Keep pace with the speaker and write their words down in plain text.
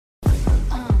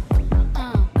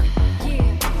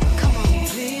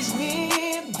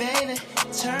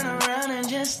turn around and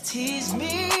just tease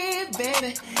me,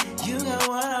 baby. You got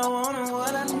what I want and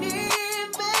what I need,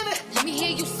 baby. Let me hear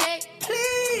you say,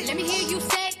 please. Let me hear you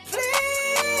say, please.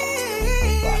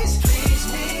 Please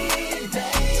me,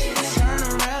 baby. Turn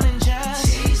around and just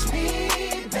tease me,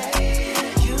 baby.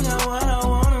 You got what I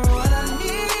want and what I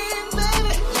need,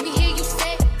 baby. Let me hear you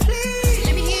say, please.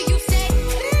 Let me hear you say,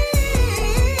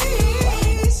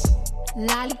 please.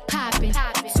 Lollipopping,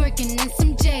 twerking in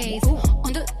some J's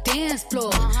on the dance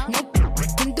floor. No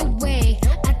in the way.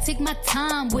 I take my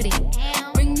time with it.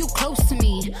 Bring you close to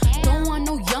me. Don't want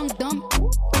no young dumb.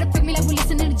 Better pick me like we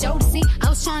listening to Jodeci. I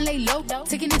was trying to lay low,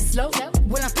 taking it slow.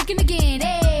 Well, I'm picking again.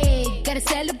 Hey, gotta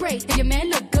celebrate. If your man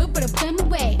look good, better put him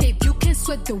away. If you can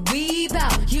sweat the weave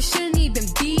out, you shouldn't even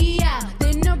be out.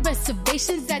 There no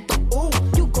reservations at the ooh.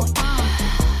 You go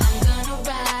I'm gonna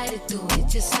ride it through it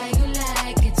just how you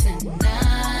like it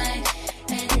tonight.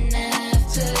 And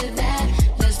after that,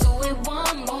 let's do it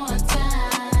one more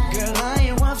time. Girl, I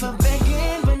ain't one for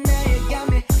begging, but now you got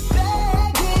me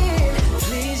begging.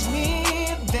 Please me,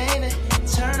 baby.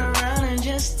 Turn around and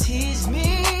just tease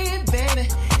me, baby.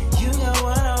 You got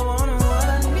what I want and what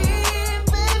I need,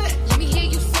 baby. Let me hear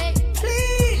you say,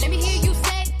 please. Let me hear you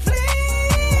say, please.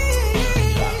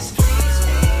 Please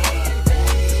me,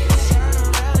 baby. Turn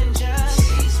around and just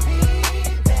tease me,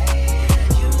 baby.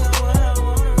 You got what I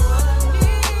want and what I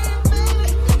need, baby.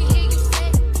 Let me hear you say,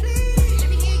 please. Let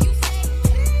me hear you say,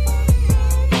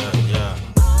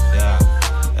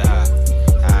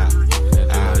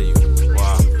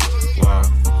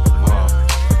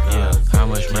 How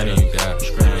much money you got?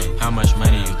 How much money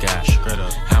you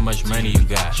got? How much money you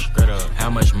got? How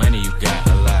much money you got?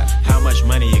 A lot. How much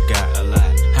money you got? A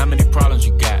lot. How many problems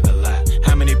you got? A lot.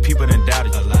 How many people done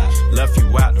doubted you? A lot. Left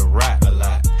you out to rot? A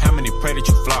lot. How many pray that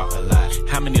you flop? A lot.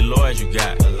 How many lawyers you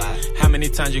got? A lot. How many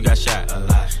times you got shot? A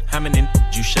lot. How many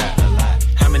you shot? A lot.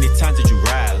 How many times did you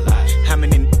ride? A lot. How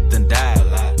many done died? A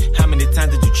lot. How many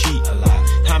times did you cheat? A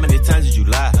lot. How many times did you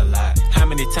lie? A lot. How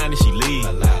many times did she leave?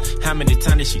 A lot. How many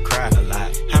times did she cry? A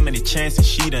lot. How many chances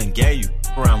she done gave you?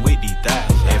 Around with these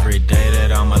thighs. Every day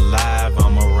that I'm alive,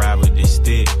 I'ma ride with this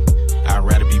stick. I'd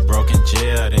rather be broke in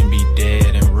jail than be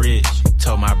dead and rich.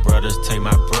 Told my brothers take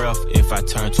my breath if I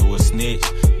turn to a snitch.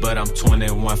 But I'm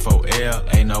 21 for L,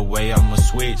 ain't no way I'ma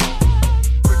switch.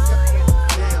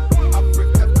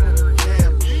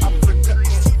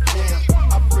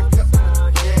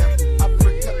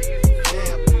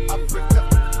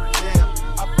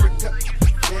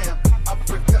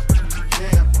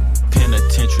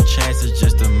 Penitentiary chances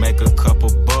just to make a couple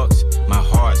bucks. My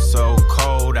heart so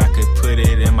cold I could put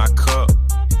it in my cup.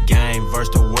 Game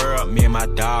versus the world, me and my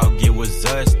dog, it was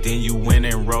us. Then you went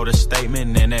and wrote a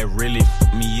statement and that really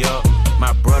f***ed me up.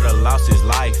 My brother lost his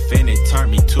life and it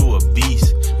turned me to a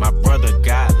beast. My brother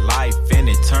got life and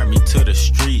it turned me to the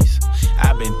streets.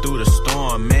 I've been through the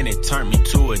storm and it turned me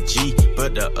to a G.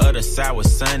 But the other side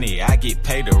was sunny, I get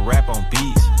paid to rap on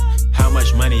beats. How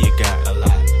much money you got? A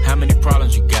lot. How many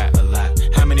problems you got? A lot.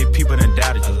 How many people done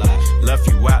doubted you? A lot. Left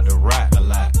you out to rot? A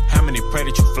lot. How many pray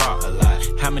that you flop? A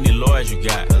lot. How many lawyers you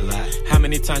got? A lot. How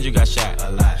many times you got shot?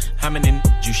 A lot. How many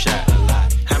you shot? A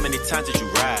lot. How many times did you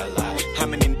ride? A lot. How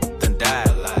many done died?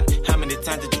 A lot. How many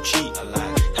times did you cheat? A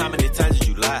lot. How many times did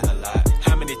you lie? A lot.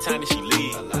 How many times did she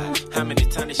leave? A lot. How many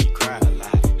times did she cry? A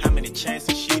lot. How many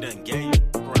chances she done gave you?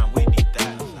 Around with these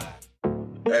thighs.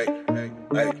 Hey, hey,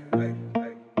 hey, hey,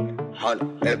 hey. Holla,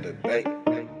 hey, baby.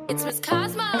 It's Miss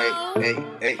Cosmo. Hey, hey,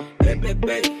 hey, hey,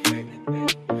 baby.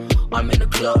 I'm in the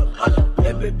club, holla,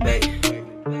 hey, baby.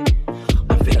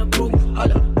 I'm finna move,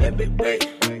 holla, hey, baby.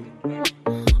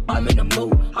 I'm in the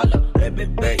mood, holla, hey,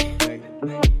 baby.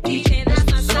 DJ, that's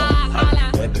my song,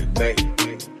 holla, hey, baby.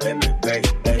 Hey, baby.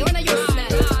 They wanna use that.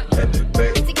 Hey,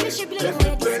 baby. To get a ship, you look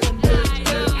like this.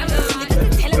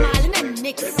 Tell them all in the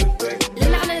mix. Let me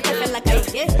know that I feel like I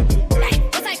get.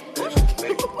 What's like?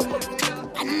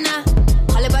 Anna.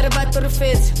 Halibaraba to the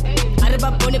face.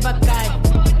 Araba pony bakay.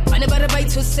 Manibaraba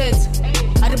to says.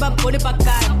 Araba pony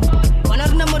bakay.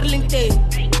 Wanarna murlinte.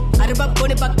 Araba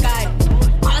pony bakay.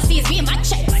 All I see is me and my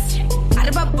chest.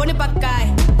 Araba pony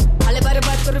bakay.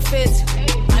 Halibaraba to the face.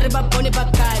 Araba pony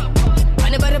bakay.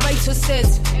 Manibaraba to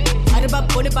says. Araba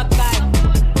pony bakay.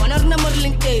 Wanarna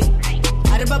murlinte.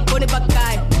 Araba pony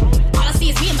bakay. All I see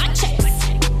is me and my chest.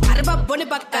 Araba pony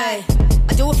bakay.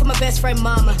 I do it for my best friend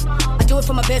mama. I do it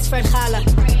for my best friend Hala.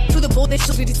 To the boat they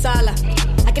should be the sala.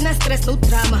 I cannot stress no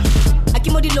drama. I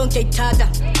can modi long jay tada.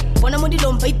 Wanna modi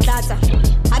long bay plaza.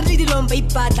 I really long bay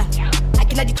pata. I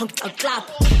cannot the tongue clap.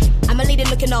 I'm a lady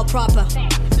looking all proper.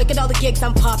 Look at all the gigs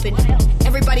I'm popping.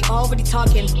 Everybody already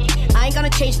talking. I ain't gonna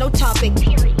change no topic.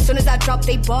 Soon as I drop,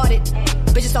 they bought it.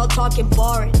 Bitches all talking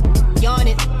boring.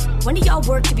 yawning. When do y'all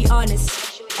work, to be honest?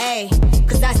 Ayy,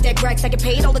 cause that's that Grex, I get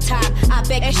paid all the time. I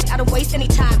beg that shit, I don't waste any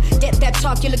time. That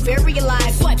talk, you look very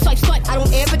alive. Swipe, swipe, swipe, I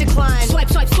don't ever decline. Swipe,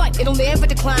 swipe, swipe, it'll never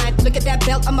decline. Look at that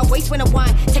belt on my waist when I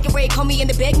whine. Take a break, call me in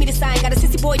to beg me to sign. Got a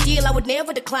sissy boy deal, I would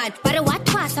never decline. Para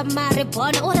watwa sa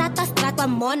maribona, oratas tratwa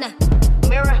mona.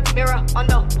 Mirror, mirror on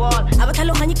the wall.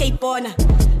 Avakalohan you kay bona.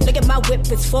 Look at my whip,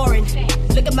 it's foreign.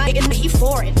 Look at my nigga, he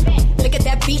foreign. Look at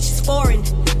that beach, it's foreign.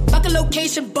 Back a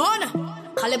location, bona.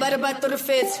 Kalibarabat to the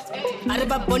fits.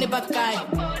 Araba boni bakay.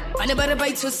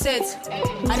 Panabarabay to sets.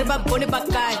 Araba boni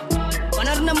bakay.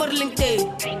 Panarna morling day.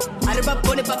 Araba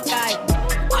boni bakay.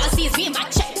 All I see is me and my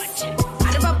chest.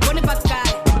 Araba boni bakay.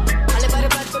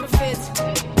 Kalibarabat to the fits.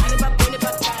 Araba boni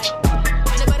bakay.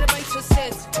 Panabarabay to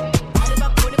sets. Araba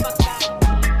boni bakay.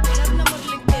 Panarna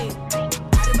morling day.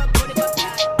 Araba boni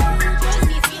bakay. All I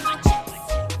see is me and my chest.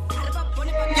 Araba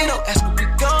boni bakay. You know, ask where we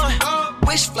going.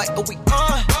 Wish flight, but we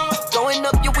on. Going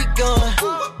up, yeah, we gone.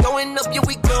 Going up, yeah,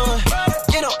 we gone.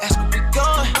 You know, ask where we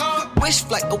gone. Wish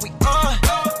flight, but we on.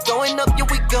 Going up, yeah,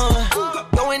 we gone.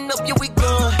 Going up, yeah, we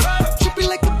gone. Tripping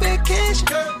like a vacation.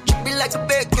 Tripping like a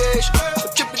vacation. I'm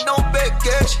tripping on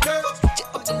vacation.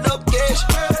 Tip up the location.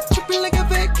 Tripping like a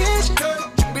vacation.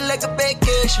 Tripping like a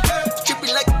vacation.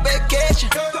 Tripping like a vacation.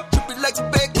 Tripping like a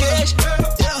vacation.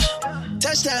 Yeah,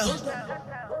 touchdown.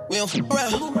 We don't f***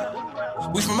 around.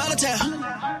 We from out of town.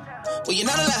 Well, you're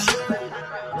not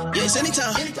allowed. Yeah, it's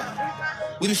anytime.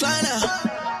 We be flying out.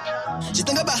 Just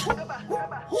think about it.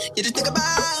 Yeah, just think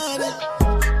about it.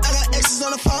 I got exes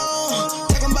on the phone.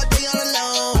 Talking about they all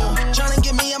alone. Trying to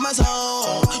get me out my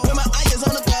zone. With my eyes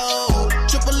on the go.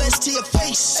 Triple S to your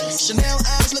face. Chanel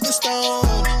eyes looking stone.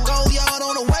 Gold yard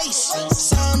on the waist.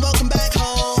 Son, welcome back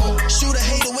home. Shoot a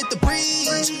hater with the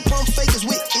breeze. Pump fakers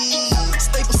with ease.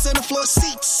 Staple center floor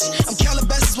seats. I'm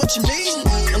Calabasas, what you need?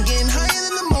 I'm getting higher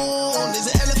than the moon. There's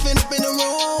an elephant up in the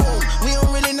room. We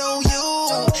don't really know you.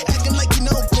 Acting like you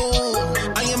know boom.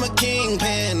 I am a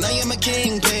kingpin. I am a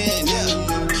kingpin.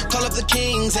 Yeah. Call up the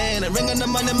kings and ring on the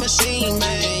money machine,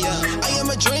 man. Yeah. I am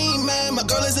a dream, man. My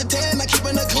girl is a 10. I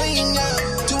keepin' her clean.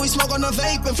 Yeah. Do we smoke on the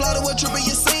vape and fly to a trip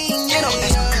you seen? You know,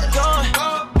 that's where we gone.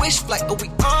 Wish flight, but we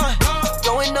on.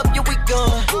 Going up, yeah, we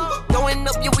gone. Going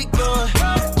up, yeah, we gone.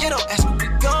 You know, that's where we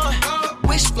gone.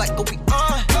 Wish flight, but we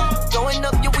on. Going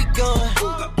up, yeah, we gone.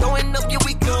 Going up, yeah,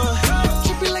 we gone.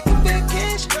 Tripping like a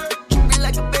vacation. Tripping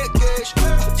like a vacation.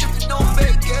 Tripping on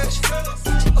vacation.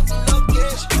 Up the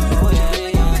location. Oh, yeah, yeah,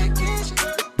 yeah.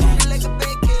 Tripping like a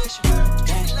vacation.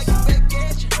 Tripping like a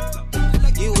vacation.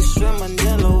 You wish when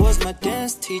Mandela was my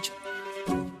dance teacher.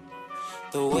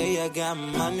 The way I got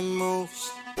money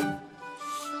moves.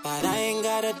 But I ain't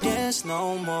gotta dance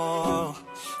no more.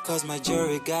 Cause my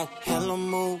jewelry got hella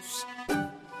moves.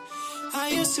 I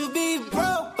used to be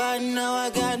broke, but now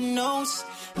I got notes.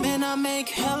 Man, I make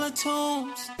hella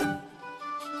tunes.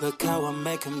 Look how I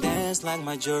make him dance like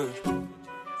my jewelry.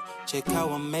 Check how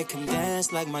I make him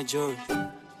dance like my jewelry.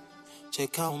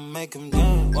 Check how I make him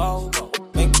dance. Whoa, whoa.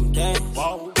 Make him dance.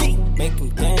 Whoa, make him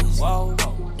dance. Whoa,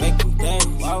 make him dance.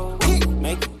 Whoa, make him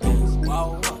dance.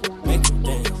 Whoa, make him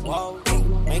dance. Whoa,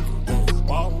 make him dance.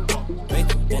 Whoa,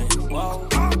 make him dance. Whoa,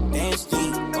 dance to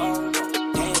you. Whoa.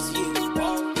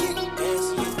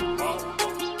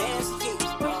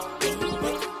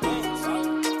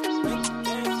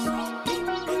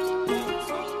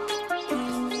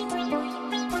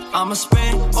 I'ma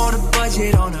spend all the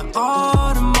budget on the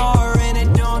Audemars, and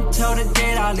it don't tell the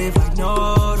date I live like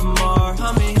no tomorrow.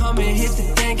 Humming, hit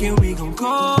the tank and we gon'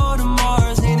 go to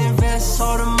Mars and invest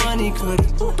all the money,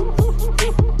 could've.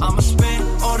 I'ma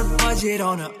spend all the budget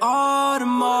on the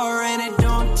Audemars, and it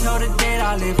don't tell the date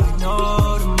I live like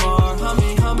no tomorrow.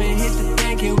 Humming, hit the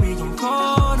tank and we gon'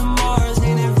 go to Mars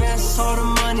and invest all the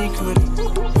money, could've.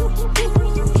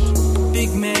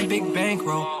 Big man, big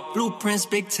bankroll. Blueprints,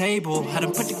 big table. Had to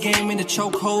put the game in the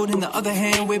chokehold. In the other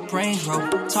hand with brain roll.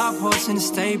 Top horse in the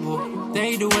stable.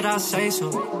 They do what I say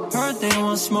so. Heard they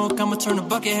want smoke. I'ma turn a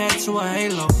bucket hat to a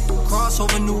halo.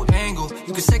 Crossover, new angle.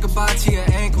 You can say goodbye to your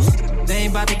ankles. They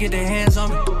ain't about to get their hands on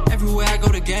me. Everywhere I go,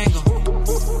 the gang go.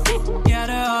 Yeah,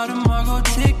 the Audemars go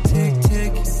tick, tick,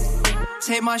 tick.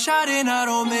 Take my shot and I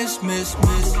don't miss.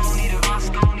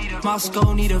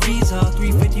 Moscow need a visa.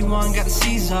 351 got a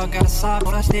Caesar. Got a side,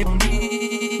 but I stay on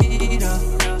need her.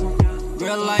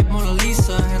 Real life Mona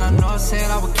Lisa. And I know I said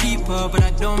I would keep her, but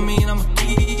I don't mean I'ma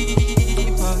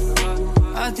keep her.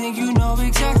 I think you know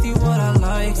exactly what I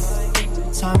like.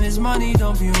 Time is money,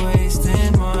 don't be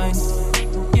wasting mine.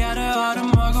 Yeah, the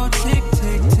Audemars go tick,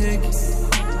 tick, tick.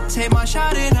 Take my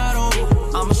shot and I don't.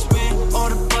 I'ma spend all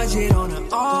the budget on the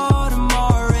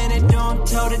Audemars, and it don't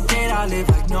tell the date I live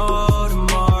like no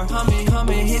tomorrow.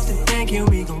 Humming, hit hit the bank and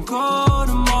we gon' go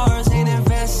to Mars and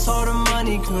invest all the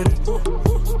money, could've.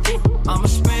 I'ma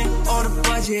spend all the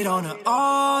budget on an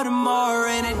Audemars,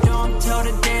 and it don't tell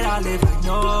the date I live like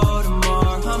no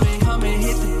tomorrow. I'ma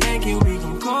hit the bank and we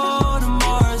gon' go to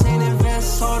Mars and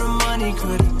invest all the money,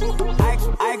 could've.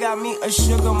 I got me a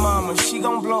sugar mama, she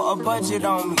gon' blow a budget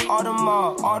on me.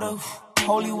 Audemars, all the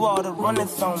holy water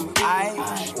runneth on me.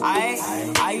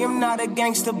 I am not a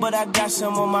gangster, but I got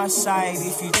some on my side.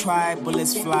 If you try,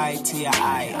 bullets fly to your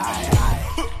eye.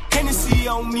 Hennessy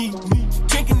on me,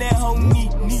 drinking that whole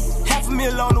meat.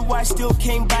 $500,000 on the watch, still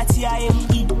can't buy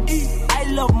T.I.M.E. I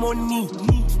love money,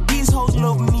 these hoes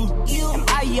love me. And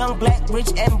I young, black,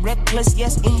 rich, and reckless,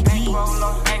 yes indeed.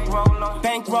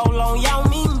 Bankroll on Yao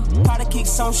Ming. Powder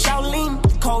kicks on Shaolin.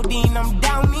 Codeine, I'm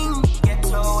downing.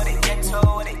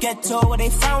 Ghetto where they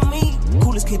found me.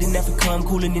 Coolest kid in Africa, I'm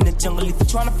coolin' in the jungle if you're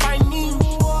tryna find me.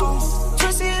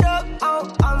 Twist it up,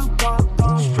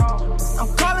 I'm strong. I'm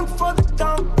calling for the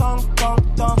thong.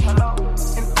 Hello.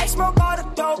 And I smoke all the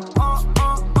dope,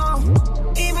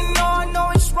 even though I know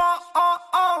it's wrong,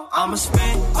 I'ma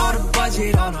spend all the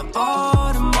budget on an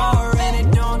Audemars, and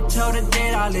it don't tell the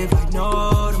date I live like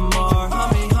no tomorrow.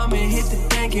 I'ma hit the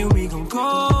bank and we gon'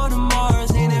 go to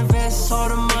Mars and invest all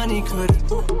the money,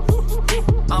 could've.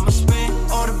 I'ma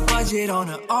spend all the budget on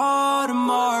an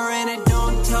Audemars, and it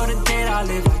don't tell the date I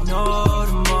live like no